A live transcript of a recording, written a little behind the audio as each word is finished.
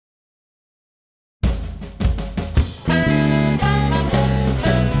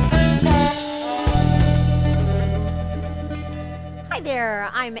there,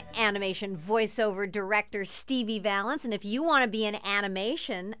 I'm animation voiceover director Stevie Vallance, and if you want to be in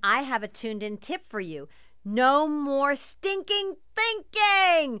animation, I have a tuned-in tip for you. No more stinking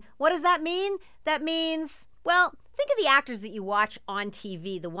thinking! What does that mean? That means, well, think of the actors that you watch on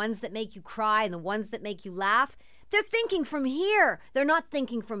TV, the ones that make you cry and the ones that make you laugh. They're thinking from here. They're not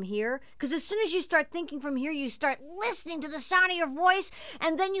thinking from here. Because as soon as you start thinking from here, you start listening to the sound of your voice,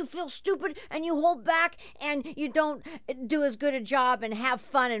 and then you feel stupid, and you hold back, and you don't do as good a job and have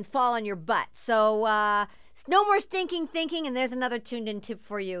fun and fall on your butt. So, no more stinking thinking, and there's another tuned-in tip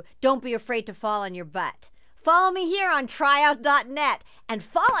for you. Don't be afraid to fall on your butt. Follow me here on tryout.net, and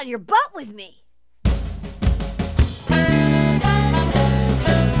fall on your butt with me.